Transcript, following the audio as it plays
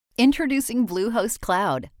Introducing Bluehost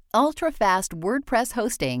Cloud, ultra-fast WordPress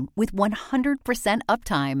hosting with 100%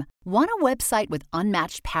 uptime. Want a website with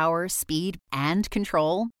unmatched power, speed, and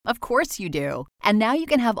control? Of course you do. And now you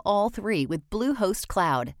can have all three with Bluehost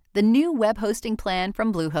Cloud, the new web hosting plan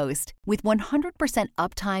from Bluehost. With 100%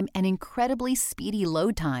 uptime and incredibly speedy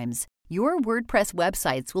load times, your WordPress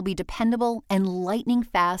websites will be dependable and lightning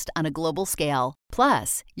fast on a global scale.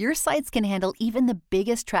 Plus, your sites can handle even the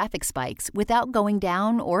biggest traffic spikes without going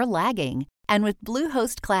down or lagging. And with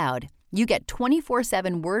Bluehost Cloud, you get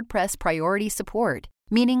 24/7 WordPress priority support,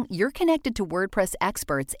 meaning you're connected to WordPress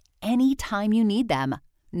experts anytime you need them.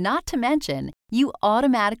 Not to mention, you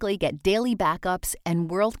automatically get daily backups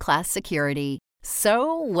and world-class security.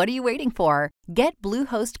 So, what are you waiting for? Get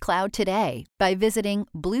Bluehost Cloud today by visiting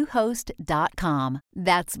Bluehost.com.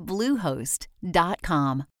 That's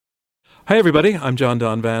Bluehost.com. Hi, everybody. I'm John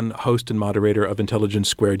Donvan, host and moderator of Intelligence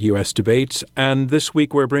Squared U.S. Debates. And this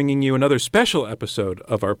week we're bringing you another special episode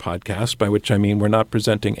of our podcast, by which I mean we're not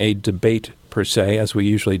presenting a debate per se, as we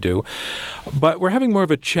usually do, but we're having more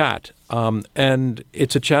of a chat. And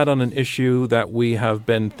it's a chat on an issue that we have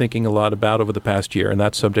been thinking a lot about over the past year, and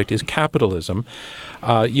that subject is capitalism.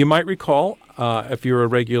 You might recall, if you're a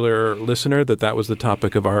regular listener, that was the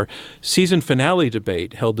topic of our season finale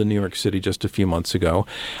debate held in New York City just a few months ago.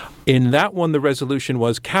 In that one, the resolution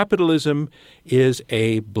was capitalism is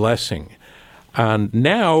a blessing. And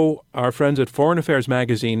now our friends at Foreign Affairs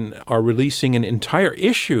Magazine are releasing an entire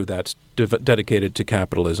issue that's dedicated to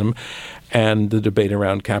capitalism and the debate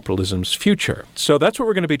around capitalism's future. So that's what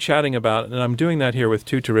we're going to be chatting about, and I'm doing that here with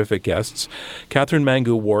two terrific guests. Katherine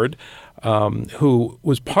Mangu-Ward, who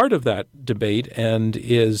was part of that debate and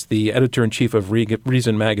is the editor-in-chief of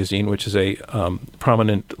Reason Magazine, which is a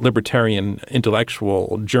prominent libertarian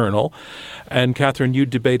intellectual journal. And Katherine, you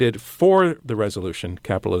debated for the resolution,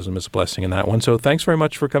 Capitalism is a Blessing, in that one. So thanks very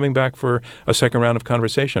much for coming back for a second round of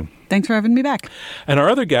conversation. Thanks for having me back. And our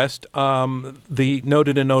other guest, the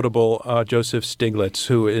noted and notable Joseph Stiglitz,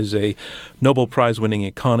 who is a Nobel Prize-winning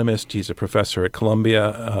economist. He's a professor at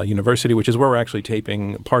Columbia University, which is where we're actually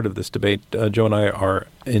taping part of this debate. Joe and I are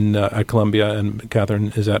at Columbia, and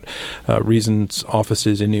Katherine is at Reason's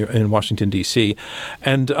offices in Washington, D.C.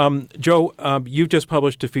 And Joe, you've just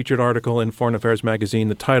published a featured article in Foreign Affairs Magazine,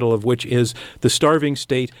 the title of which is "The Starving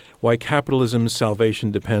State: Why Capitalism's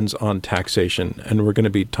Salvation Depends on Taxation." And we're going to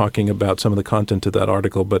be talking about some of the content of that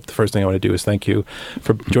article, but the first thing I want to do is thank you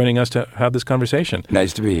for joining us to have this conversation.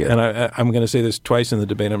 Nice to be here. And I'm going to say this twice in the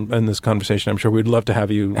debate, in this conversation. I'm sure we'd love to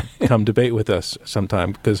have you come debate with us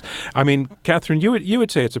sometime, because, I mean, Katherine, you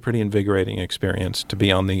would say it's a pretty invigorating experience to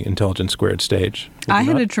be on the Intelligence Squared stage. I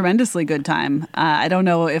had a tremendously good time. I don't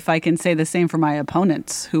know if I can say the same for my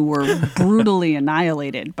opponents, who were brutally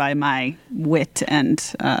annihilated by my wit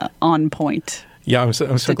and on point. Yeah, I'm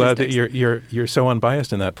so glad that you're so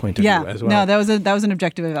unbiased in that point of view as well. No, that was an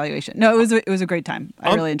objective evaluation. No, it was a great time.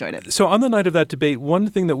 I really enjoyed it. So on the night of that debate, one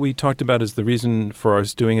thing that we talked about is the reason for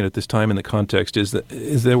us doing it at this time in the context is that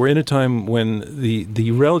we're in a time when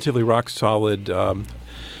the relatively rock solid,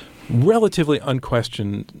 relatively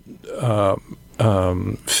unquestioned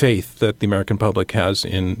faith that the American public has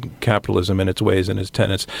in capitalism and its ways and its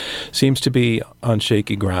tenets seems to be on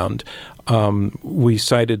shaky ground. We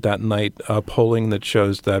cited that night polling that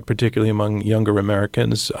shows that, particularly among younger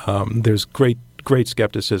Americans, there's great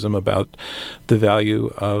skepticism about the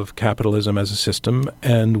value of capitalism as a system.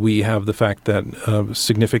 And we have the fact that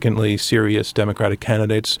significantly serious Democratic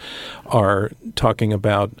candidates are talking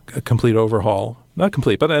about a complete overhaul. Not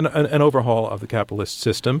complete, but an overhaul of the capitalist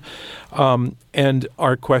system. And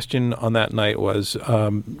our question on that night was,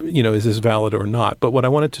 is this valid or not? But what I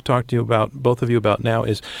wanted to talk to you about, both of you about now,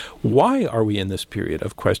 is why are we in this period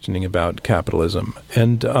of questioning about capitalism?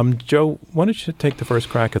 And Joe, why don't you take the first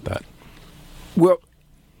crack at that? Well,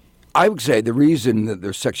 I would say the reason that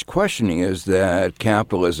there's such questioning is that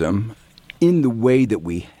capitalism, in the way that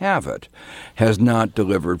we have it, has not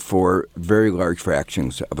delivered for very large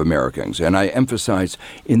fractions of Americans. And I emphasize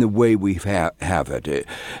in the way we have it.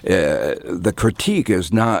 The critique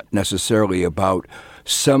is not necessarily about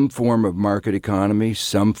some form of market economy,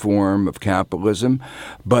 some form of capitalism,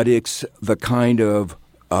 but it's the kind of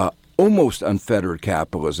almost unfettered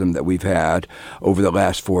capitalism that we've had over the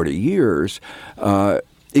last 40 years.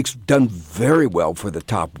 It's done very well for the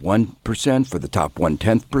top 1%, for the top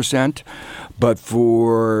 1/10%, but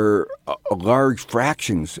for large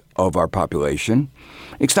fractions of our population,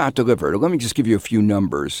 it's not delivered. Let me just give you a few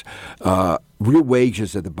numbers. Real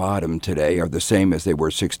wages at the bottom today are the same as they were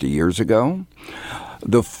 60 years ago.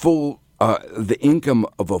 The income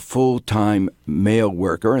of a full-time male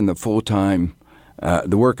worker and the full-time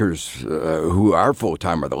the workers who are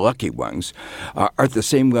full-time are the lucky ones, are at the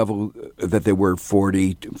same level that they were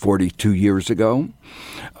 42 years ago.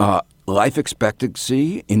 Life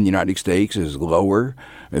expectancy in the United States is lower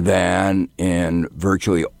than in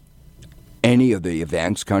virtually any of the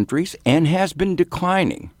advanced countries and has been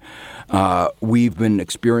declining. We've been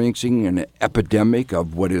experiencing an epidemic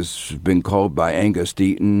of what has been called by Angus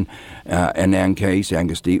Deaton and Ann Case.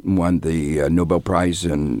 Angus Deaton won the Nobel Prize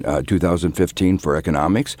in 2015 for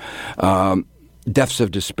economics. Deaths of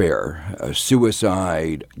despair,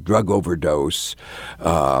 suicide, drug overdose,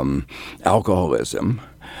 alcoholism.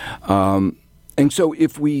 And so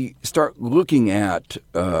if we start looking at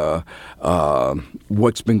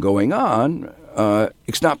what's been going on,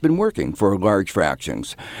 it's not been working for large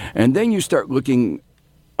fractions. And then you start looking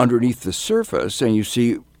underneath the surface and you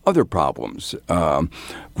see other problems.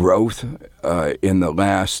 Growth in the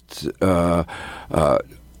last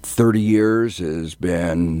 30 years has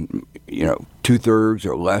been, 2/3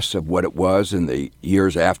 or less of what it was in the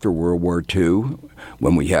years after World War II,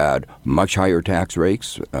 when we had much higher tax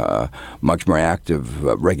rates, much more active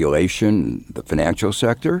regulation in the financial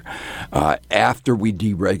sector. After we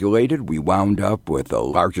deregulated, we wound up with the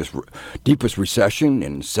largest, deepest recession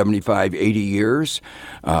in 75, 80 years.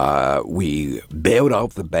 We bailed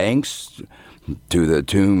out the banks to the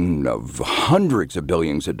tune of hundreds of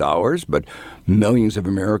billions of dollars, but millions of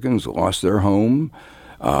Americans lost their home.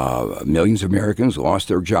 Millions of Americans lost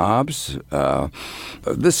their jobs.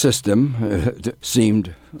 The system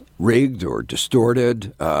seemed rigged or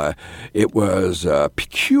distorted. It was a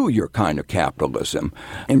peculiar kind of capitalism.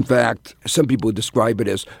 In fact, some people describe it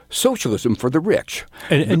as socialism for the rich.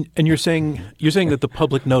 And you're saying that the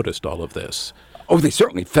public noticed all of this. Oh, they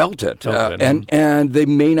certainly felt it. And they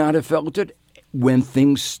may not have felt it when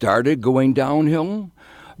things started going downhill.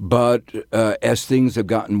 But as things have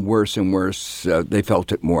gotten worse and worse, they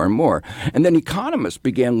felt it more and more. And then economists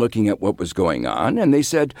began looking at what was going on, and they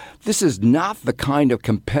said, this is not the kind of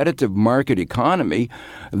competitive market economy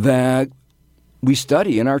that we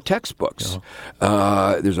study in our textbooks.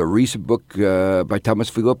 There's a recent book by Thomas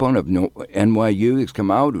Philippon of NYU that's come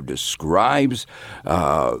out who describes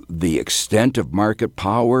the extent of market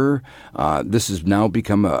power. This has now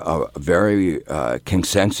become a very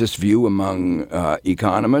consensus view among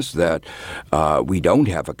economists that we don't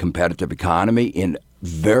have a competitive economy in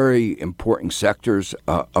very important sectors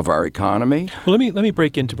of our economy. Well, let me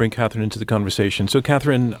break in to bring Catherine into the conversation. So,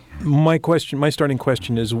 Catherine, my starting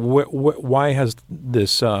question is, why have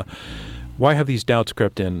these doubts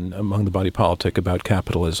crept in among the body politic about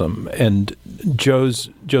capitalism? And Joe's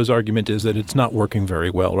argument is that it's not working very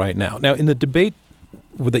well right now. Now, in the debate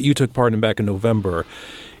that you took part in back in November,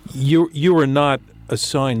 you were not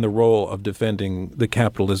assigned the role of defending the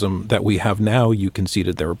capitalism that we have now. You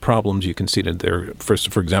conceded there were problems. You conceded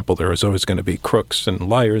for example, there was always going to be crooks and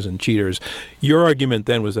liars and cheaters. Your argument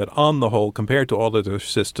then was that on the whole, compared to all other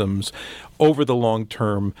systems, over the long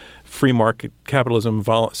term, free market capitalism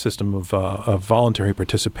system of voluntary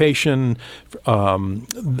participation,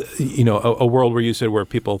 a world where you said where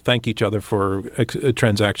people thank each other for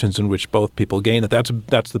transactions in which both people gain,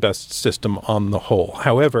 that's the best system on the whole.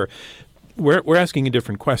 However, we're asking a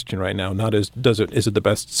different question right now. Not is it the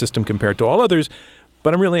best system compared to all others,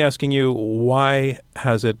 but I'm really asking you, why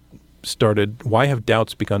has it started? Why have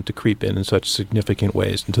doubts begun to creep in such significant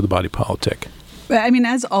ways into the body politic? I mean,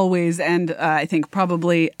 as always, and I think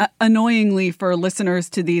probably annoyingly for listeners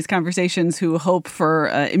to these conversations who hope for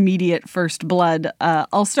immediate first blood,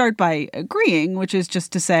 I'll start by agreeing, which is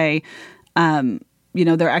just to say,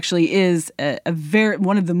 there actually is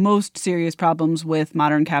one of the most serious problems with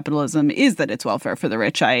modern capitalism is that it's welfare for the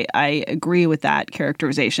rich. I agree with that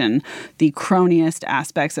characterization. The cronyist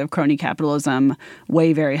aspects of crony capitalism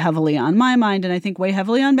weigh very heavily on my mind, and I think weigh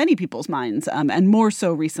heavily on many people's minds, and more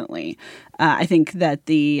so recently. I think that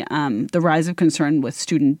the rise of concern with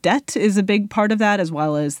student debt is a big part of that, as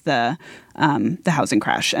well as the housing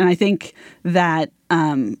crash. And I think that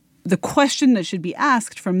the question that should be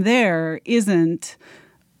asked from there isn't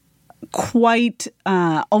quite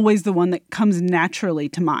always the one that comes naturally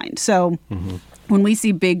to mind. So when we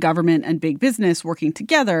see big government and big business working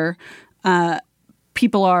together,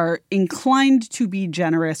 people are inclined to be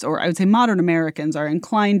generous, or I would say modern Americans are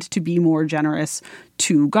inclined to be more generous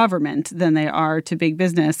to government than they are to big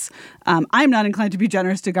business. I'm not inclined to be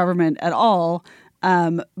generous to government at all.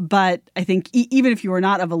 But I think even if you are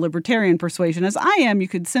not of a libertarian persuasion, as I am, you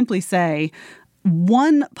could simply say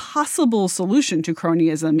one possible solution to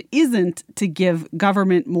cronyism isn't to give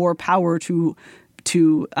government more power to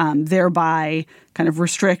thereby kind of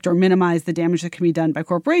restrict or minimize the damage that can be done by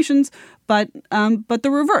corporations, but the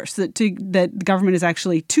reverse, that the government is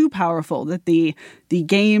actually too powerful, that the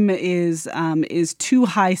game is too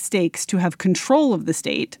high stakes to have control of the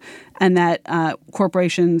state, and that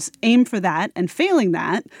corporations aim for that, and failing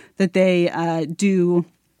that they do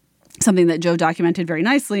something that Joe documented very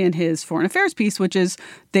nicely in his foreign affairs piece, which is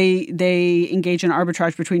they engage in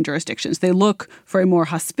arbitrage between jurisdictions. They look for a more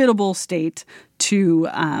hospitable state to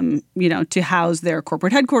house their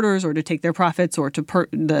corporate headquarters, or to take their profits, or to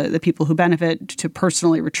the people who benefit to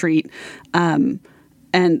personally retreat. And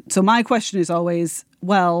so my question is always,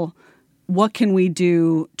 well, what can we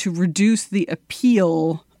do to reduce the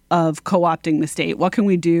appeal of co-opting the state? What can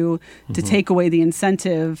we do to take away the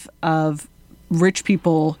incentive of rich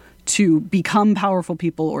people to become powerful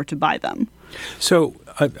people or to buy them? So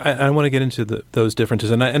I want to get into those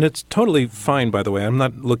differences, and it's totally fine. By the way, I'm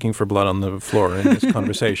not looking for blood on the floor in this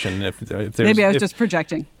conversation. If maybe I was just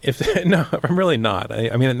projecting. No, I'm really not.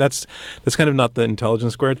 I mean, that's kind of not the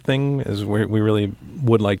Intelligence Squared thing. Is we really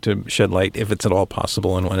would like to shed light, if it's at all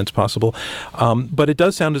possible and when it's possible. But it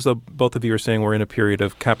does sound as though both of you are saying we're in a period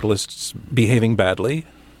of capitalists behaving badly,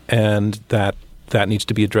 and that needs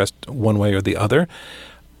to be addressed one way or the other.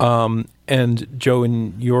 And Joe,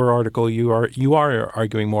 in your article, you are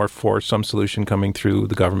arguing more for some solution coming through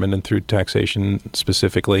the government and through taxation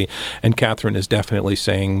specifically. And Catherine is definitely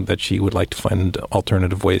saying that she would like to find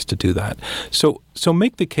alternative ways to do that. So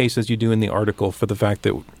make the case, as you do in the article, for the fact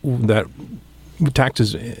that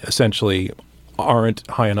taxes essentially aren't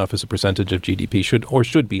high enough as a percentage of GDP,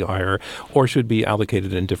 should be higher, or should be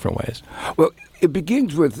allocated in different ways. Well, it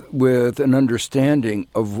begins with an understanding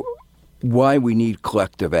of why we need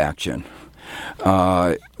collective action,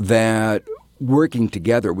 that working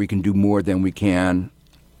together we can do more than we can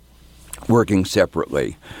working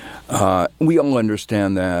separately. We all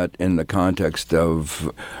understand that in the context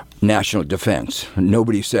of national defense.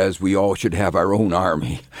 Nobody says we all should have our own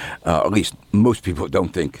army. At least most people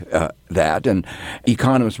don't think that. And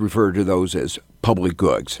economists refer to those as public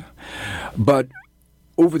goods. But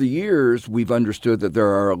over the years, we've understood that there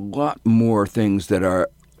are a lot more things that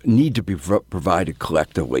need to be provided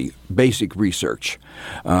collectively. Basic research.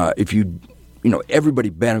 Everybody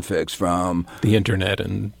benefits from the internet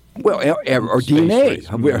and or DNA.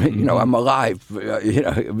 I'm alive.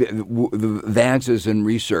 The advances in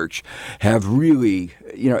research have really,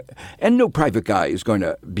 and no private guy is going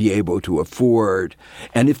to be able to afford.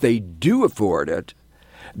 And if they do afford it,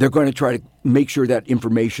 they're going to try to make sure that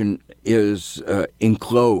information is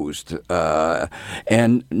enclosed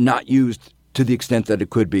and not used to the extent that it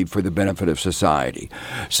could be for the benefit of society.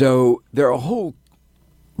 So there are a whole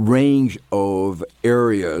range of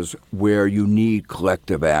areas where you need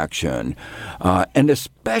collective action, and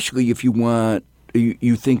especially if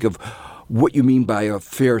you think of what you mean by a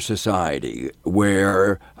fair society,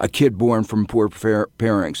 where a kid born from poor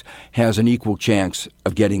parents has an equal chance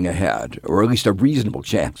of getting ahead, or at least a reasonable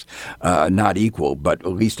chance, not equal, but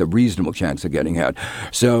at least a reasonable chance of getting ahead.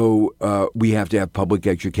 So we have to have public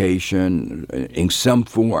education in some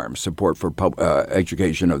form, support for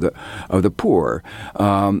education of the poor.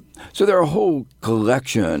 So there are a whole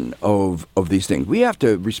collection of these things. We have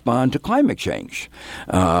to respond to climate change.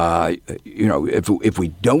 If we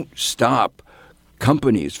don't stop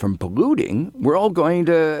companies from polluting, we're all going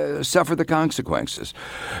to suffer the consequences.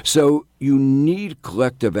 So you need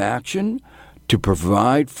collective action to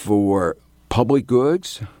provide for public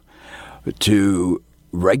goods, to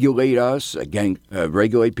regulate us,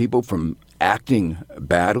 regulate people from acting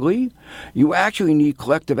badly. You actually need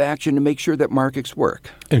collective action to make sure that markets work.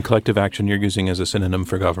 And collective action you're using as a synonym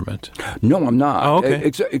for government? No, I'm not. Oh, okay.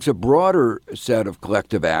 It's a broader set of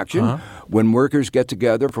collective action. Uh-huh. When workers get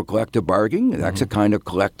together for collective bargaining, that's a kind of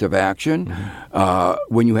collective action.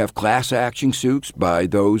 Mm-hmm. When you have class action suits by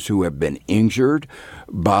those who have been injured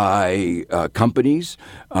by companies,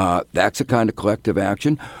 that's a kind of collective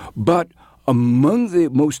action. But among the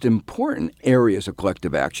most important areas of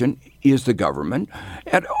collective action is the government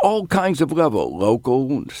at all kinds of level,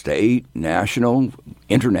 local, state, national,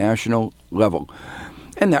 international level.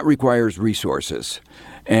 And that requires resources.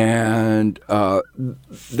 And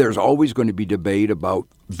there's always going to be debate about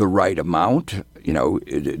the right amount.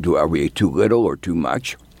 Are we too little or too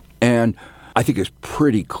much? And I think it's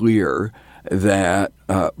pretty clear that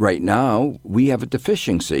right now we have a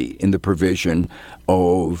deficiency in the provision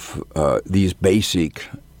of these basic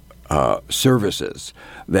services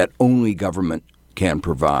that only government can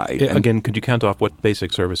provide. Again, could you count off what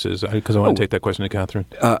basic services? Because I want to take that question to Catherine.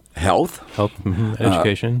 Health.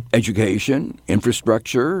 Education. Education,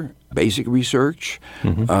 infrastructure, basic research,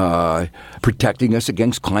 protecting us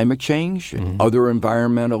against climate change, other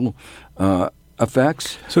environmental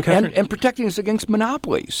effects, so and protecting us against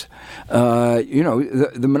monopolies.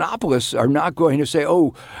 The monopolists are not going to say,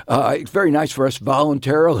 it's very nice for us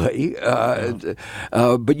voluntarily,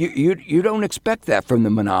 but you don't expect that from the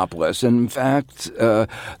monopolists. And in fact,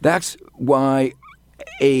 that's why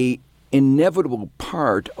a inevitable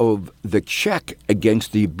part of the check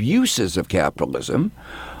against the abuses of capitalism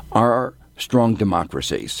are strong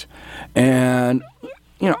democracies. And,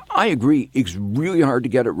 I agree, it's really hard to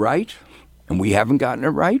get it right. And we haven't gotten it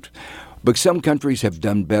right, but some countries have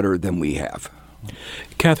done better than we have.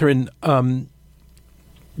 Catherine,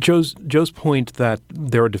 Joe's point that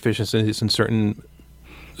there are deficiencies in certain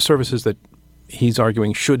services that he's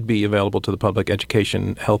arguing should be available to the public: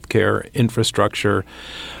 education, healthcare, infrastructure,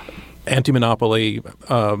 anti-monopoly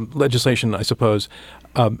legislation, I suppose.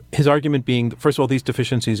 His argument being, first of all, these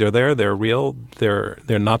deficiencies are there; they're real; they're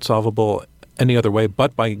not solvable any other way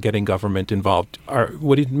but by getting government involved.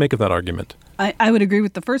 What do you make of that argument? I would agree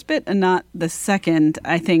with the first bit and not the second.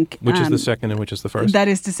 I think which is the second and which is the first? That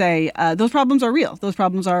is to say, those problems are real. Those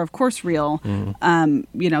problems are, of course, real.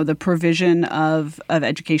 The provision of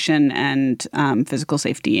education and physical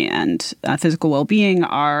safety and physical well-being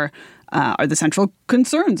are the central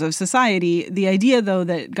concerns of society. The idea, though,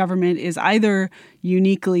 that government is either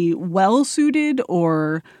uniquely well-suited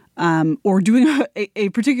or doing a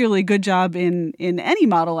particularly good job in any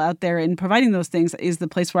model out there in providing those things is the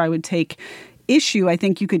place where I would take issue. I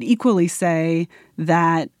think you could equally say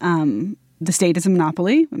that the state is a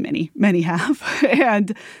monopoly, many have,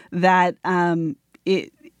 and that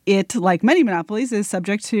it, like many monopolies, is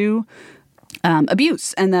subject to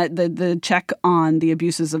abuse, and that the check on the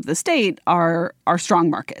abuses of the state are strong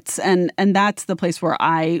markets, and that's the place where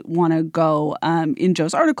I want to go. In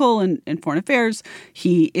Joe's article in Foreign Affairs,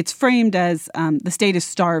 it's framed as the state is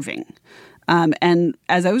starving, and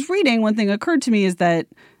as I was reading, one thing occurred to me is that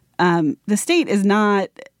the state is not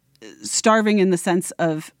starving in the sense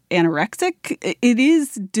of anorexic. It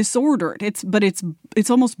is disordered. It's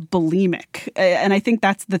almost bulimic, and I think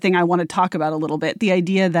that's the thing I want to talk about a little bit. The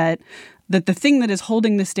idea that the thing that is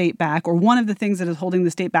holding the state back, or one of the things that is holding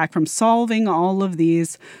the state back from solving all of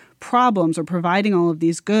these problems or providing all of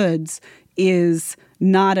these goods, is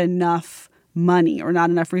not enough money or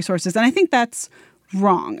not enough resources. And I think that's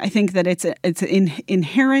wrong. I think that it's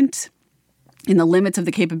inherent in the limits of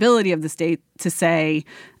the capability of the state to say,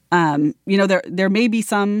 there may be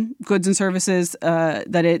some goods and services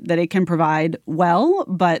that it can provide well,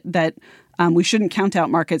 but that we shouldn't count out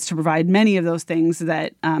markets to provide many of those things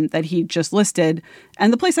that he just listed.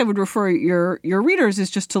 And the place I would refer your readers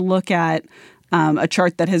is just to look at a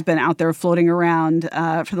chart that has been out there floating around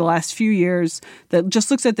for the last few years that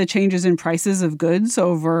just looks at the changes in prices of goods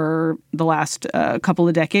over the last couple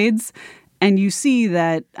of decades. And you see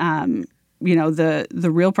that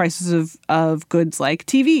the real prices of goods like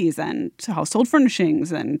TVs and household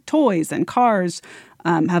furnishings and toys and cars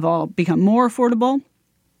have all become more affordable,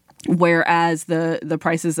 whereas the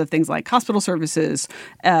prices of things like hospital services,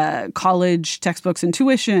 college textbooks and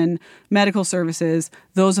tuition, medical services,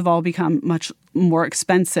 those have all become much more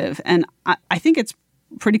expensive. And I think it's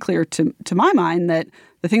pretty clear to my mind that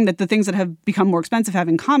the things that have become more expensive have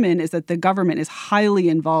in common is that the government is highly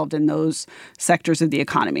involved in those sectors of the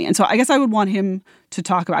economy. And so I guess I would want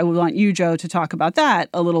you, Joe, to talk about that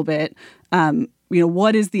a little bit.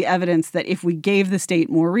 What is the evidence that if we gave the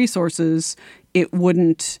state more resources, it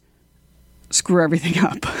wouldn't screw everything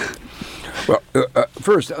up? Well,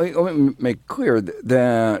 first, let me make clear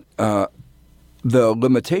that the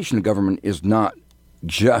limitation of government is not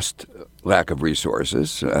just lack of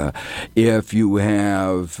resources. If you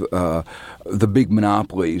have the big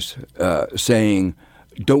monopolies saying,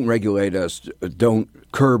 don't regulate us, don't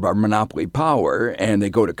curb our monopoly power, and they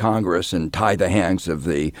go to Congress and tie the hands of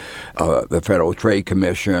the Federal Trade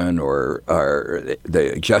Commission or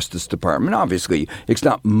the Justice Department, obviously it's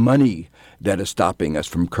not money that is stopping us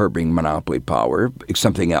from curbing monopoly power. It's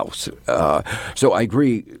something else. So I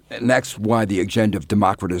agree, and that's why the agenda of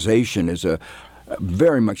democratization is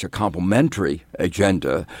very much a complementary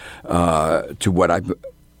agenda to what I've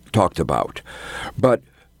talked about. But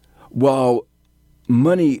while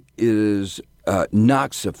money is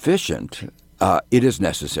not sufficient, it is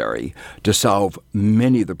necessary to solve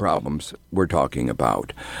many of the problems we're talking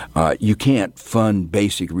about. You can't fund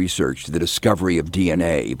basic research, the discovery of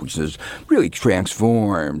DNA, which has really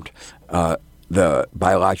transformed the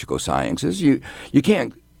biological sciences. You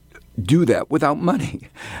can't do that without money.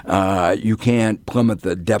 You can't plummet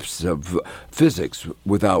the depths of physics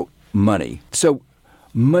without money. So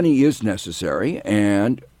money is necessary,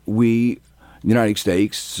 and the United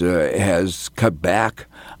States has cut back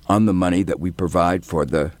on the money that we provide for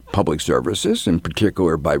the public services, in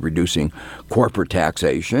particular by reducing corporate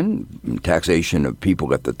taxation of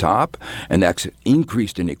people at the top, and that's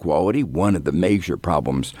increased inequality, one of the major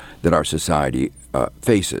problems that our society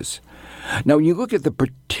faces. Now, when you look at the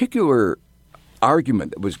particular argument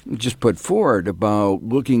that was just put forward about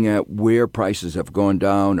looking at where prices have gone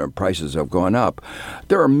down or prices have gone up,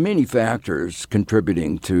 there are many factors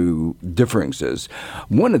contributing to differences.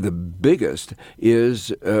 One of the biggest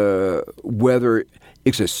is whether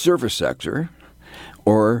it's a service sector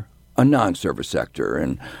or a non-service sector.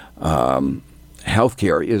 And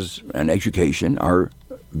healthcare and education are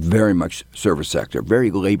very much service sector, very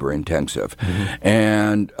labor intensive. Mm-hmm.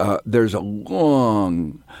 And there's a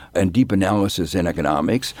long and deep analysis in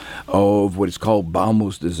economics of what is called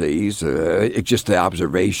Baumol's disease. It's just the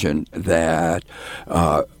observation that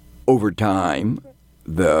over time,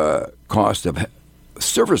 the cost of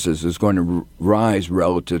services is going to rise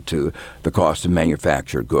relative to the cost of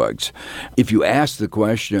manufactured goods. If you ask the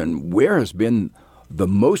question, where has been the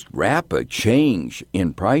most rapid change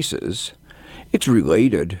in prices, it's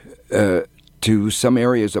related to some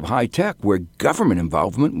areas of high tech where government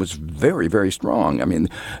involvement was very, very strong. I mean,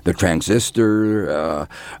 the transistor,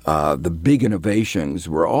 the big innovations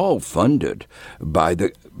were all funded by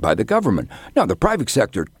the government. Now, the private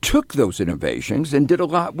sector took those innovations and did a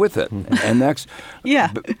lot with it, and that's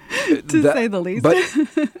to say the least.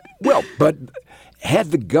 But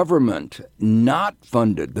had the government not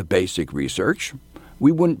funded the basic research,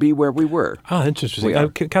 we wouldn't be where we were. Oh, interesting.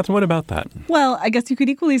 Catherine, what about that? Well, I guess you could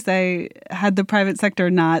equally say, had the private sector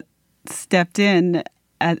not stepped in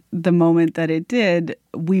at the moment that it did,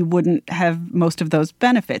 we wouldn't have most of those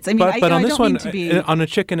benefits. I mean, but on this one, on a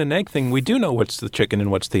chicken and egg thing, we do know what's the chicken and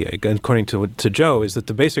what's the egg. And according to Joe, is that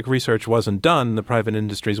the basic research wasn't done, the private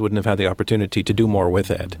industries wouldn't have had the opportunity to do more with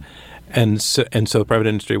it. And so the private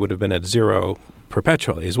industry would have been at zero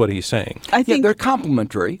perpetually, is what he's saying. I think they're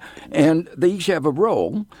complementary, and they each have a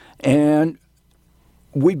role. And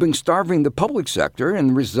we've been starving the public sector, and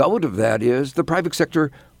the result of that is the private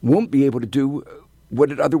sector won't be able to do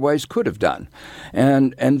what it otherwise could have done.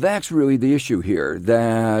 And that's really the issue here,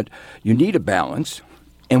 that you need a balance,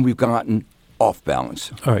 and we've gotten off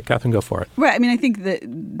balance. All right, Catherine, go for it. Right. I mean, I think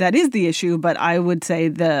that is the issue, but I would say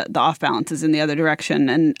the off balance is in the other direction.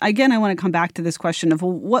 And again, I want to come back to this question of,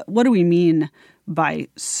 well, what do we mean by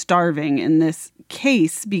starving in this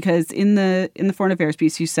case? Because in the foreign affairs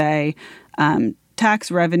piece, you say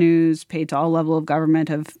tax revenues paid to all level of government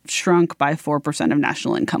have shrunk by 4% of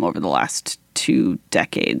national income over the last 2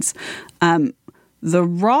 decades. The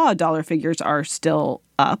raw dollar figures are still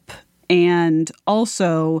up, and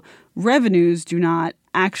also revenues do not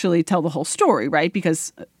actually tell the whole story, right?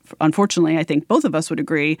 Because unfortunately, I think both of us would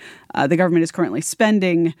agree, the government is currently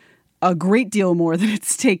spending a great deal more than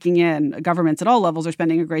it's taking in. Governments at all levels are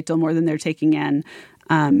spending a great deal more than they're taking in.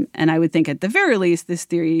 And I would think at the very least, this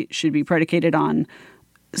theory should be predicated on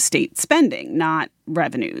state spending, not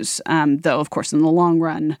revenues. Though, of course, in the long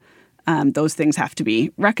run, those things have to be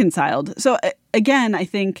reconciled. So again, I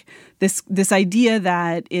think this idea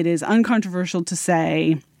that it is uncontroversial to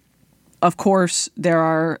say, of course, there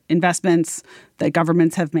are investments that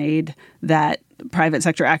governments have made that private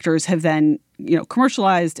sector actors have then,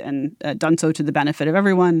 commercialized and done so to the benefit of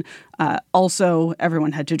everyone. Also,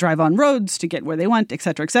 everyone had to drive on roads to get where they went, et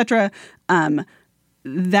cetera, et cetera.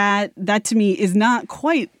 That to me is not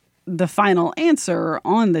quite the final answer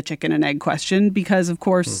on the chicken and egg question, because, of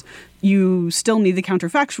course, you still need the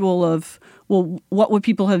counterfactual of, well, what would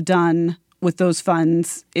people have done with those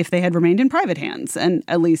funds if they had remained in private hands? And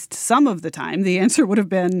at least some of the time, the answer would have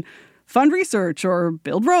been fund research or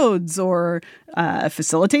build roads or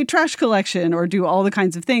facilitate trash collection or do all the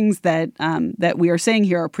kinds of things that we are saying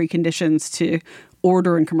here are preconditions to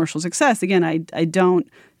order and commercial success. Again, I don't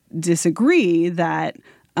disagree that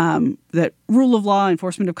that rule of law,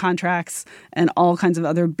 enforcement of contracts, and all kinds of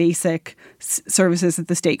other basic services that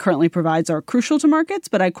the state currently provides are crucial to markets.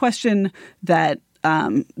 But I question that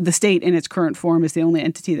the state in its current form is the only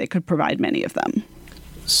entity that could provide many of them.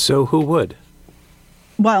 So who would?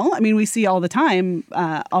 Well, I mean, we see all the time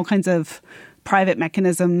all kinds of private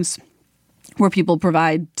mechanisms where people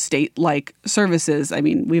provide state-like services. I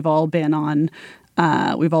mean, we've all been on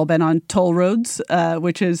toll roads,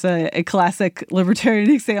 which is a classic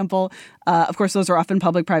libertarian example. Of course, those are often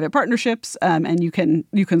public-private partnerships, and you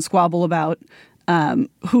can squabble about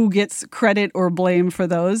who gets credit or blame for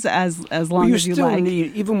those as long as you still like.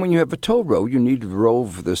 Need, even when you have a toll road, you need a role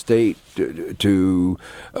for the state to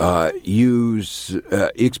use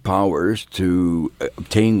its powers to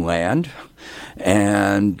obtain land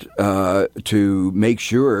and to make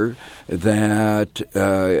sure that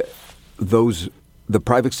the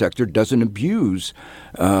private sector doesn't abuse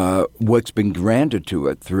what's been granted to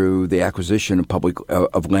it through the acquisition of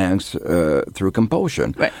of lands through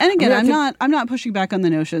compulsion. Right. And again, I'm not pushing back on the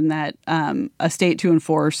notion that a state to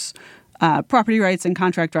enforce property rights and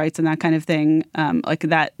contract rights and that kind of thing,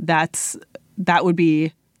 that would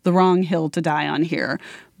be the wrong hill to die on here.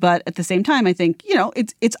 But at the same time, I think,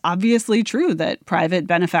 it's obviously true that private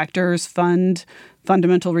benefactors fund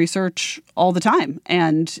fundamental research all the time.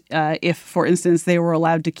 And if, for instance, they were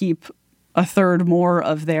allowed to keep a third more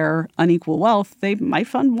of their unequal wealth, they might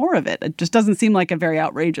fund more of it. It just doesn't seem like a very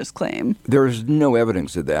outrageous claim. There's no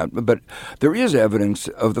evidence of that, but there is evidence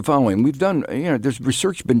of the following. We've done, there's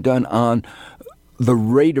research been done on the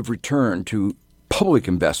rate of return to public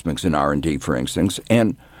investments in R&D, for instance,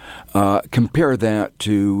 and compare that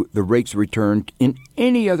to the rates of return in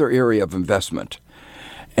any other area of investment.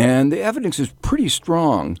 And the evidence is pretty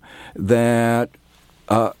strong that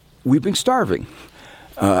we've been starving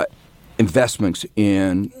investments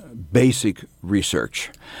in basic research.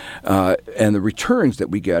 And the returns that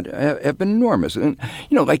we get have been enormous. And,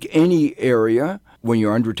 like any area, when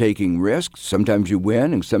you're undertaking risk, sometimes you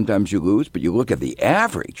win and sometimes you lose, but you look at the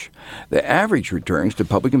average returns to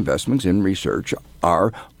public investments in research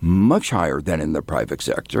are much higher than in the private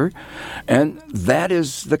sector. And that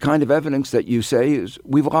is the kind of evidence that you say is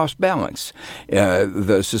we've lost balance.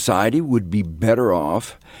 The society would be better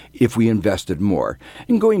off if we invested more.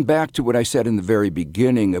 And going back to what I said in the very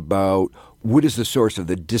beginning about what is the source of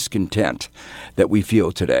the discontent that we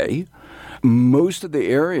feel today, most of the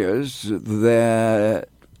areas that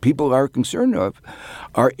people are concerned of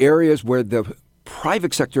are areas where the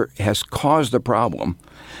private sector has caused a problem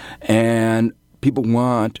and people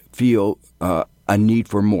feel a need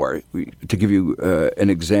for more. To give you an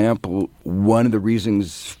example, one of the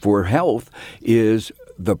reasons for health is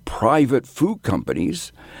the private food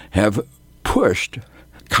companies have pushed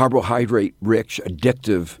carbohydrate-rich,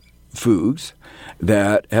 addictive foods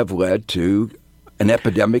that have led to an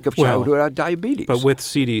epidemic of childhood diabetes. But with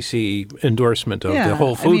CDC endorsement of the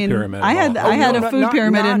whole food pyramid. I had a food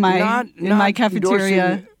pyramid in my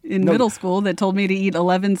cafeteria in middle school that told me to eat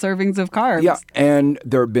 11 servings of carbs. Yeah, and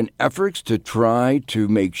there have been efforts to try to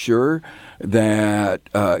make sure that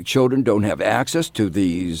children don't have access to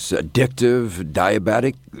these addictive,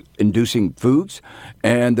 diabetic-inducing foods,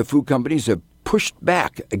 and the food companies have pushed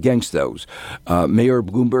back against those. Mayor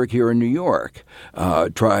Bloomberg here in New York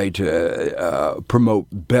tried to promote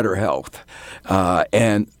better health,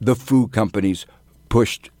 and the food companies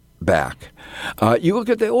pushed back. You look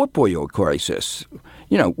at the opioid crisis.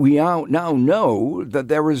 We now know that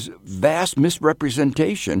there was vast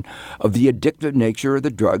misrepresentation of the addictive nature of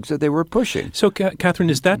the drugs that they were pushing. So, Catherine,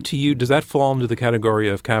 does that fall into the category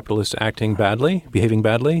of capitalists acting badly, behaving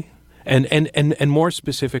badly? And more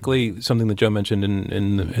specifically, something that Joe mentioned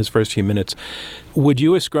in his first few minutes, would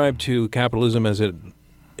you ascribe to capitalism as it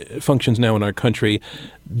functions now in our country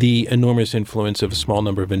the enormous influence of a small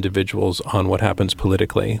number of individuals on what happens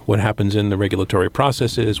politically, what happens in the regulatory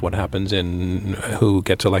processes, what happens in who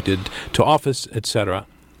gets elected to office, et cetera?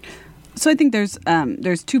 So I think there's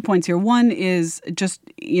 2 points here. One is just,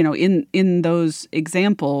 in those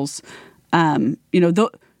examples,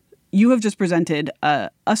 you have just presented a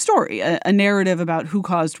story, a narrative about who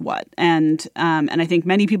caused what. And I think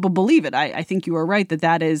many people believe it. I think you are right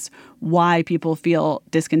that is why people feel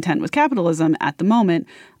discontent with capitalism at the moment.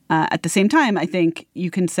 At the same time, I think you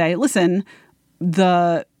can say, listen,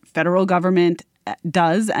 the federal government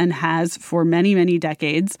does and has for many, many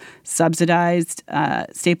decades subsidized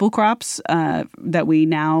staple crops that we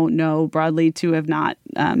now know broadly to have not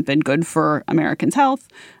been good for Americans' health.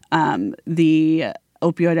 The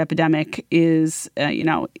opioid epidemic is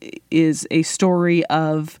a story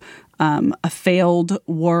of a failed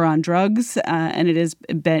war on drugs, and it has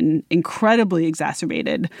been incredibly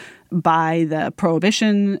exacerbated by the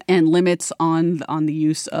prohibition and limits on the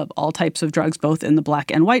use of all types of drugs, both in the black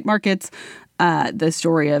and white markets. The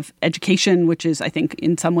story of education, which is, I think,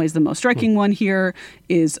 in some ways the most striking one here,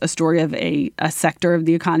 is a story of a sector of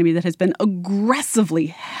the economy that has been aggressively,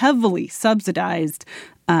 heavily subsidized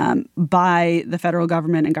by the federal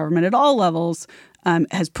government and government at all levels,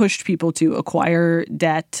 has pushed people to acquire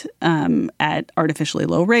debt at artificially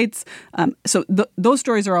low rates. So those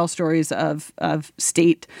stories are all stories of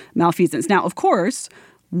state malfeasance. Now, of course,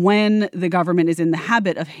 when the government is in the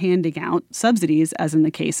habit of handing out subsidies, as in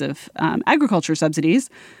the case of agriculture subsidies,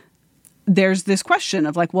 there's this question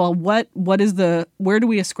of like, well, where do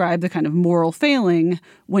we ascribe the kind of moral failing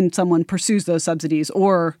when someone pursues those subsidies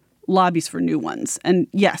or lobbies for new ones? And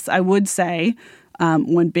yes, I would say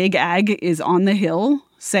when Big Ag is on the Hill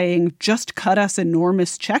saying, just cut us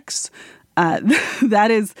enormous checks,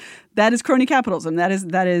 that is crony capitalism.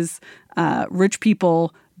 That is rich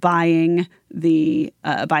people buying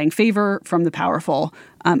favor from the powerful.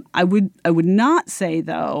 I would not say,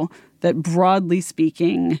 though, that broadly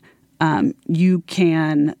speaking, you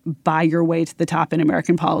can buy your way to the top in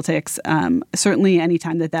American politics. Certainly, any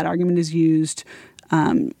time that argument is used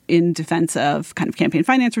in defense of kind of campaign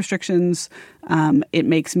finance restrictions, it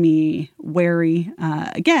makes me wary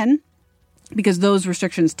again, because those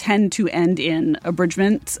restrictions tend to end in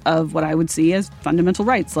abridgments of what I would see as fundamental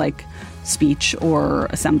rights like speech or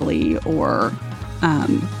assembly or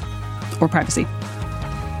privacy.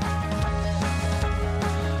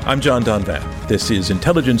 I'm John Donvan. This is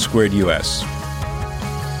Intelligence Squared US.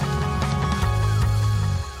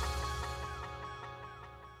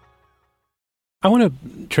 I want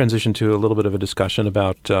to transition to a little bit of a discussion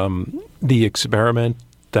about the experiment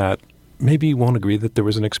that maybe you won't agree that there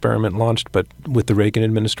was an experiment launched, but with the Reagan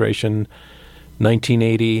administration,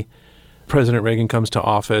 1980, President Reagan comes to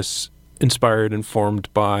office, inspired and formed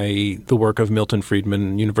by the work of Milton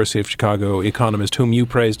Friedman, University of Chicago economist, whom you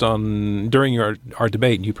praised during our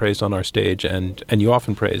debate. You praised on our stage, and you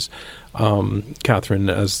often praise Catherine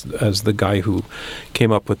as the guy who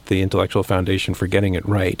came up with the intellectual foundation for getting it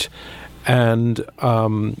right. And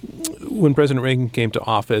when President Reagan came to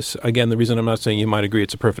office, again, the reason I'm not saying you might agree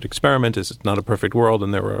it's a perfect experiment is it's not a perfect world,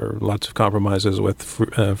 and there were lots of compromises with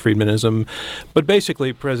Friedmanism. But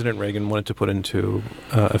basically, President Reagan wanted to put into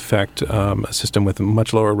effect a system with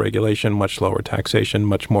much lower regulation, much lower taxation,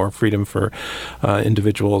 much more freedom for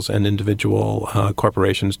individuals and individual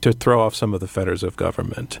corporations to throw off some of the fetters of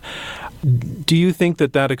government. Do you think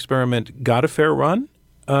that experiment got a fair run?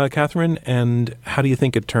 Catherine, and how do you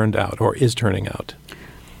think it turned out or is turning out?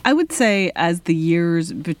 I would say as the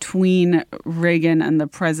years between Reagan and the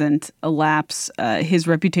present elapse, his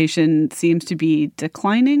reputation seems to be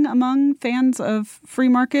declining among fans of free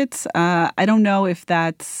markets. I don't know if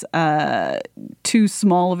that's too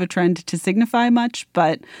small of a trend to signify much,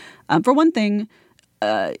 but for one thing,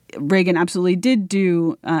 Reagan absolutely did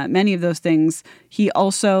do many of those things. He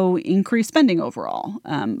also increased spending overall.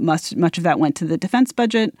 Much of that went to the defense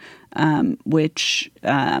budget, which,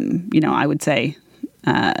 I would say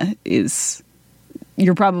is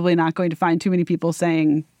you're probably not going to find too many people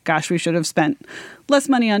saying, gosh, we should have spent less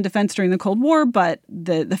money on defense during the Cold War. But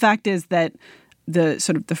the fact is that the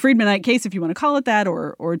sort of the Friedmanite case, if you want to call it that,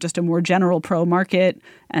 or just a more general pro-market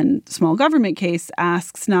and small government case,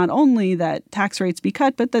 asks not only that tax rates be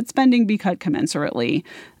cut, but that spending be cut commensurately,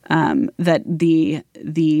 that the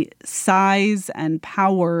size and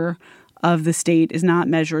power of the state is not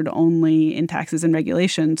measured only in taxes and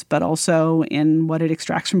regulations, but also in what it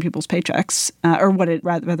extracts from people's paychecks, or what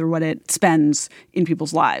it spends in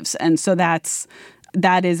people's lives. And so that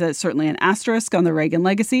is certainly an asterisk on the Reagan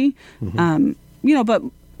legacy. Mm-hmm. But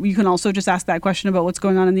you can also just ask that question about what's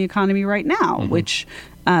going on in the economy right now, mm-hmm. which,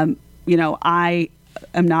 I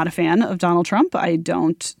am not a fan of Donald Trump. I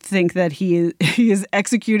don't think that he is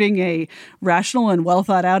executing a rational and well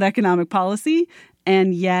thought out economic policy.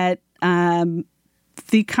 And yet the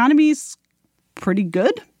economy's pretty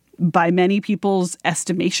good by many people's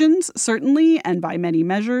estimations, certainly, and by many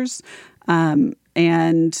measures. And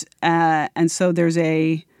so there's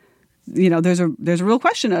a real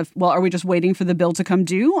question of, well, are we just waiting for the bill to come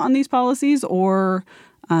due on these policies, or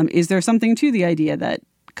is there something to the idea that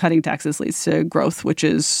cutting taxes leads to growth, which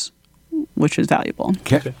is valuable?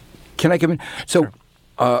 Can I come in? So,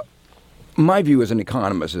 my view as an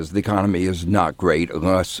economist is the economy is not great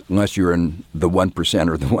unless you're in the 1%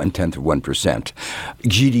 or the 1/10 of 1%.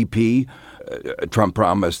 GDP. Trump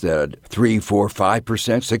promised that 3%, 4%,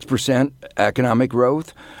 5%, 6% economic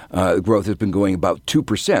growth. Growth has been going about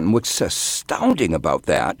 2%. And what's astounding about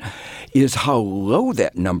that is how low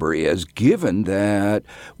that number is, given that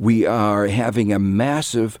we are having a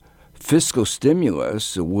massive fiscal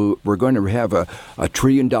stimulus. We're going to have a $1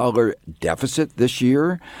 trillion deficit this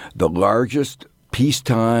year, the largest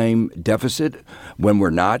peacetime deficit when we're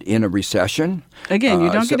not in a recession. Again,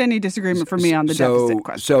 you don't get any disagreement from me on the deficit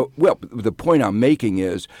question. The point I'm making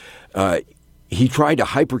is he tried to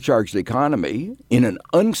hypercharge the economy in an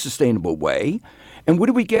unsustainable way. And what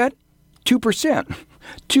do we get? 2%.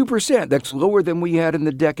 2%. That's lower than we had in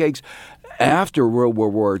the decades after World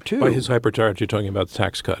War II. By his hypercharge, you're talking about the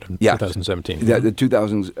tax cut in 2017. The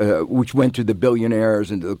 2000s, which went to the billionaires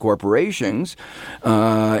and to the corporations,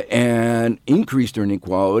 and increased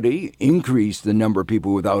inequality, increased the number of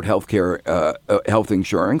people without health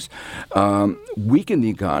insurance, weakened the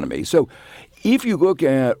economy. So if you look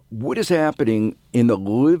at what is happening in the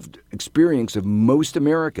lived experience of most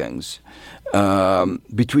Americans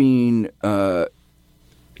between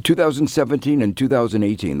 2017 and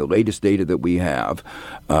 2018, the latest data that we have,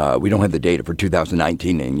 we don't have the data for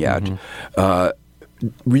 2019 in yet,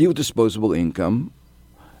 real disposable income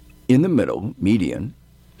in the middle, median,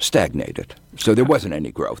 stagnated. So there wasn't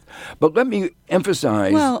any growth. But let me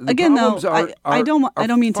emphasize. Well, again, though, I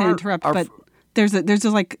don't mean to interrupt, but there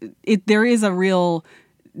is a real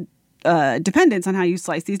dependence on how you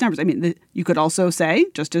slice these numbers. I mean, you could also say,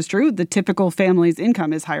 just as true, the typical family's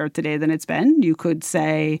income is higher today than it's been. You could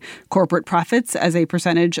say corporate profits as a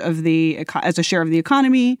percentage of as a share of the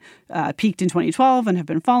economy peaked in 2012 and have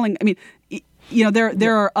been falling. I mean,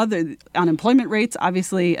 there are other unemployment rates,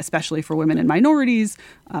 obviously, especially for women and minorities,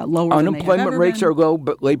 lower. Unemployment rates are low,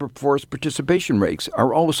 but labor force participation rates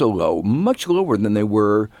are also low, much lower than they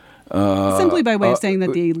were. Simply by way of saying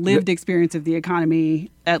that the lived experience of the economy,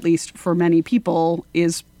 at least for many people,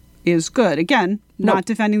 is good. Again, not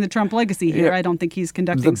defending the Trump legacy here. I don't think he's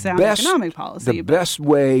conducting sound economic policy. The best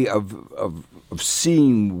way of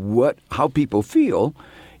seeing how people feel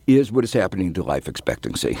is what is happening to life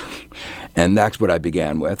expectancy. And that's what I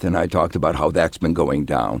began with, and I talked about how that's been going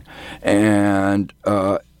down. And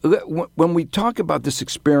when we talk about this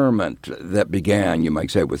experiment that began, you might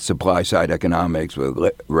say, with supply-side economics, with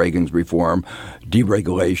Reagan's reform,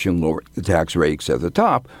 deregulation, lower the tax rates at the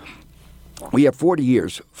top, we have 40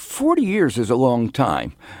 years. 40 years is a long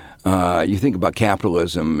time. You think about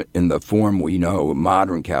capitalism in the form we know,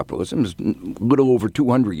 modern capitalism, is a little over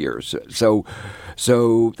 200 years. So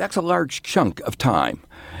that's a large chunk of time.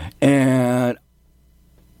 And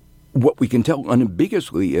what we can tell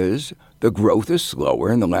unambiguously is the growth is slower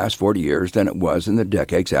in the last 40 years than it was in the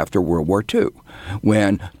decades after World War II,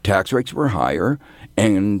 when tax rates were higher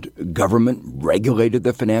and government regulated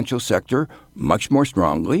the financial sector much more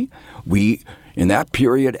strongly. In that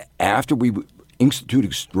period, after we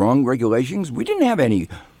instituted strong regulations, we didn't have any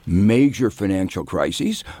major financial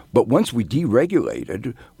crises. But once we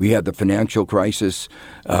deregulated, we had the financial crisis,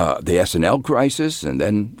 the S&L crisis, and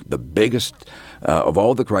then the biggest of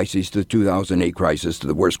all the crises, the 2008 crisis,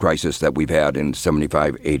 the worst crisis that we've had in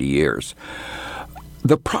 75, 80 years.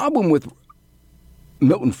 The problem with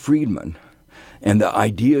Milton Friedman and the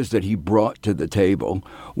ideas that he brought to the table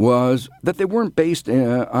was that they weren't based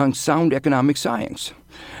on sound economic science.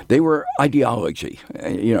 They were ideology.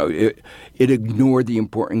 It ignored the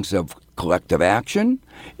importance of collective action.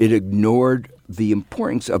 It ignored the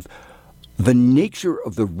importance of the nature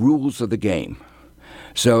of the rules of the game.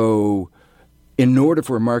 So in order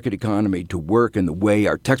for a market economy to work in the way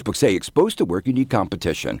our textbooks say it's supposed to work, you need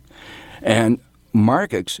competition. And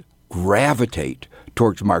markets gravitate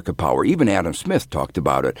towards market power. Even Adam Smith talked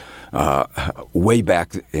about it way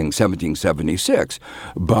back in 1776.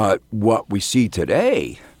 But what we see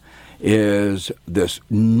today is this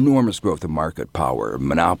enormous growth of market power,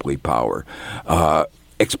 monopoly power,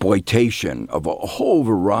 exploitation of a whole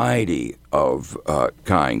variety of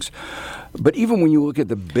kinds. But even when you look at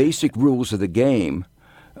the basic rules of the game,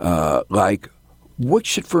 like what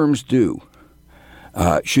should firms do?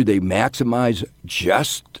 Should they maximize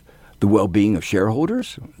just the well-being of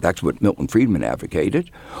shareholders? That's what Milton Friedman advocated.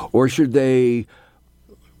 Or should they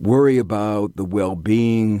worry about the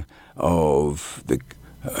well-being of the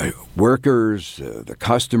workers, the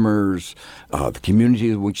customers, the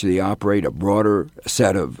communities in which they operate, a broader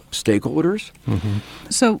set of stakeholders? Mm-hmm.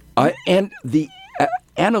 So, and the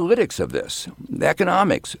analytics of this, the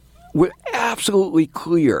economics, were absolutely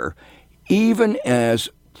clear, even as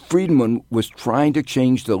Friedman was trying to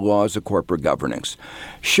change the laws of corporate governance.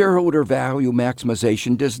 Shareholder value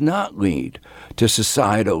maximization does not lead to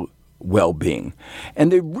societal well-being.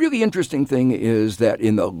 And the really interesting thing is that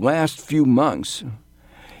in the last few months,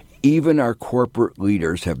 even our corporate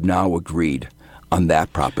leaders have now agreed on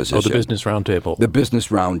that proposition. Oh, the Business Roundtable. The Business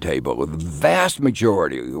Roundtable. The vast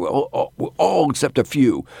majority, all except a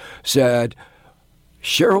few, said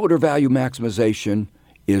shareholder value maximization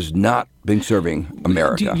is not been serving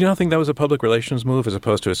America. Do you not think that was a public relations move as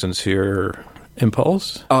opposed to a sincere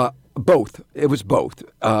impulse? Both. It was both.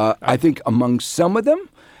 I think among some of them,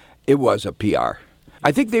 it was a PR.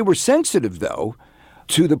 I think they were sensitive, though,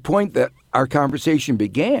 to the point that our conversation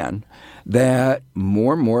began, that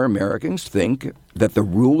more and more Americans think that the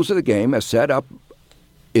rules of the game as set up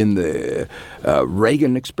in the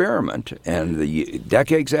Reagan experiment and the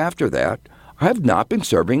decades after that have not been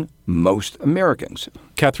serving most Americans.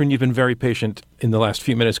 Catherine, you've been very patient in the last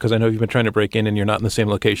few minutes because I know you've been trying to break in and you're not in the same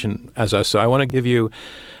location as us. So I want to give you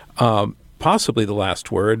possibly the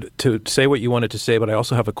last word to say what you wanted to say, but I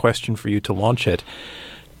also have a question for you to launch it.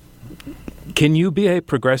 Can you be a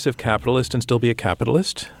progressive capitalist and still be a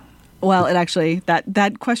capitalist? Well, it actually,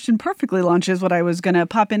 that question perfectly launches what I was going to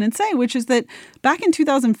pop in and say, which is that back in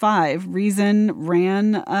 2005, Reason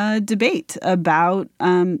ran a debate about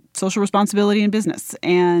social responsibility in business,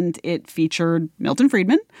 and it featured Milton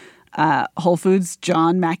Friedman, Whole Foods'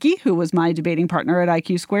 John Mackey, who was my debating partner at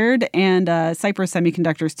IQ Squared, and Cypress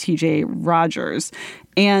Semiconductor's TJ Rogers.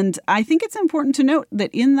 And I think it's important to note that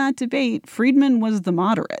in that debate, Friedman was the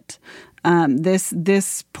moderate.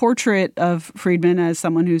 This portrait of Friedman as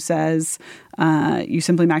someone who says you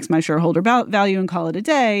simply maximize shareholder value and call it a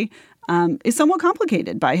day is somewhat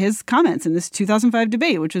complicated by his comments in this 2005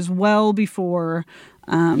 debate, which is well before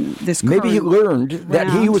this. Maybe he learned that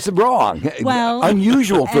he was wrong. Well,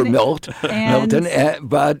 unusual for Milton,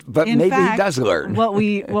 but maybe fact, he does learn. What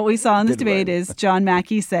we saw in this debate is John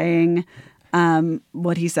Mackey saying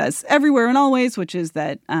what he says everywhere and always, which is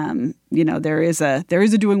that there is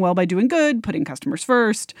a doing well by doing good, putting customers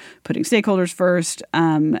first, putting stakeholders first,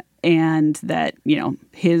 and that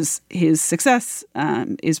his success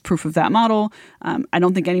is proof of that model. I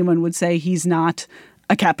don't think anyone would say he's not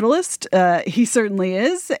a capitalist. He certainly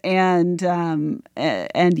is, and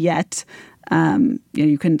yet.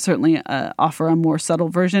 You can certainly offer a more subtle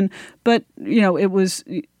version, but it was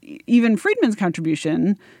even Friedman's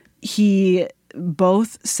contribution. He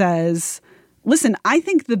both says, listen, I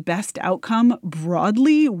think the best outcome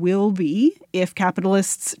broadly will be if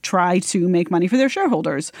capitalists try to make money for their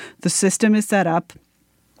shareholders. The system is set up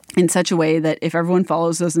in such a way that if everyone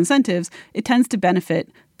follows those incentives, it tends to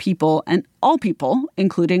benefit people and all people,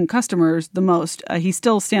 including customers, the most. He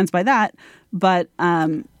still stands by that, but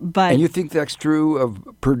and you think that's true of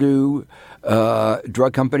Purdue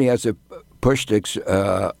Drug Company as a push to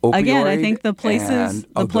opioid? Again, I think the places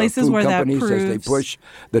where that proves as they push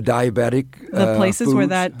the diabetic the places foods. Where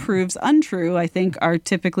that proves untrue, I think, are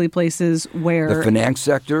typically places where the finance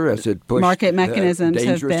sector, as it pushed market mechanisms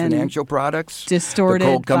dangerous have been financial products, distorted,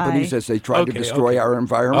 the coal companies as they tried to destroy our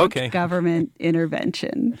environment, government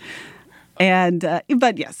intervention. And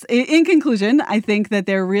but yes, in conclusion, I think that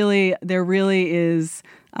there really is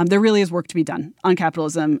work to be done on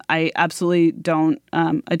capitalism. I absolutely don't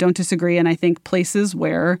disagree, and I think places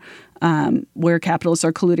where capitalists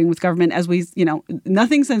are colluding with government, as we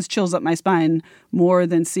nothing sends chills up my spine more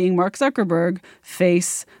than seeing Mark Zuckerberg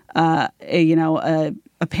face a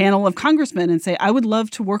panel of congressmen and say, "I would love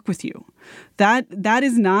to work with you." That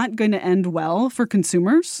is not going to end well for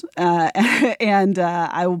consumers, and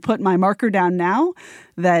I will put my marker down now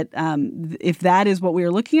that if that is what we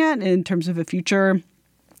are looking at in terms of a future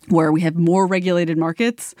where we have more regulated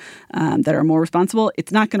markets that are more responsible,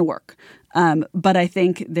 it's not going to work. But I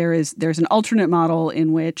think there's an alternate model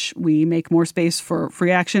in which we make more space for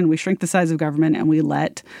free action, we shrink the size of government, and we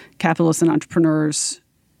let capitalists and entrepreneurs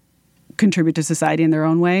contribute to society in their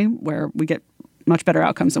own way, where we get much better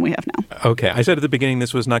outcomes than we have now. Okay. I said at the beginning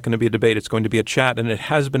this was not going to be a debate. It's going to be a chat, and it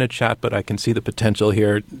has been a chat, but I can see the potential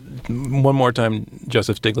here. One more time,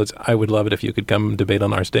 Joseph Stiglitz, I would love it if you could come debate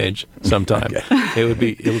on our stage sometime. Okay. It would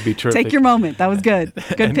be terrific. Take your moment. That was good.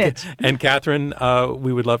 Good pitch. And Catherine,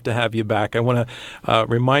 we would love to have you back. I want to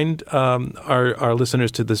remind our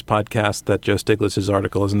listeners to this podcast that Joe Stiglitz's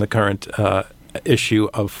article is in the current issue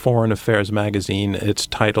of Foreign Affairs magazine. Its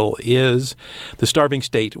title is "The Starving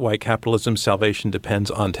State: Why Capitalism's Salvation Depends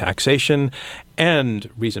on Taxation." And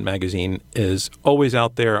Reason magazine is always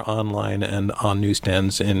out there online and on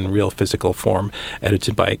newsstands in real physical form,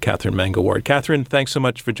 edited by Catherine Mango-Ward. Catherine, thanks so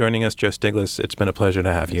much for joining us. Joe Stiglitz, it's been a pleasure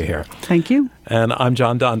to have you here. Thank you. And I'm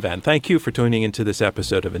John Donvan. Thank you for tuning into this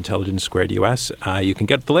episode of Intelligence Squared US. You can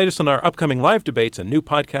get the latest on our upcoming live debates and new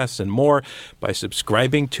podcasts and more by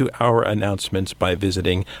subscribing to our announcements by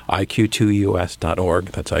visiting iq2us.org.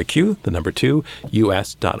 That's IQ, the number 2,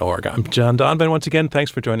 us.org. I'm John Donvan. Once again, thanks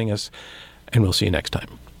for joining us, and we'll see you next time.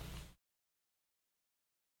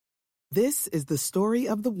 This is the story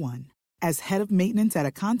of the one. As head of maintenance at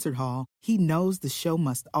a concert hall, he knows the show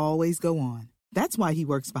must always go on. That's why he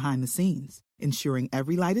works behind the scenes, ensuring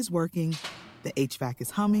every light is working, the HVAC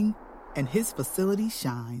is humming, and his facility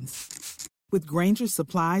shines. With Grainger's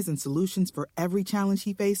supplies and solutions for every challenge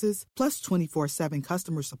he faces, plus 24/7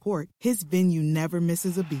 customer support, his venue never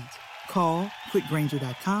misses a beat. Call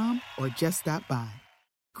quickgrainger.com or just stop by.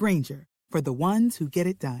 Grainger, for the ones who get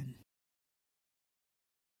it done.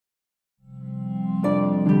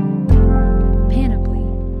 you.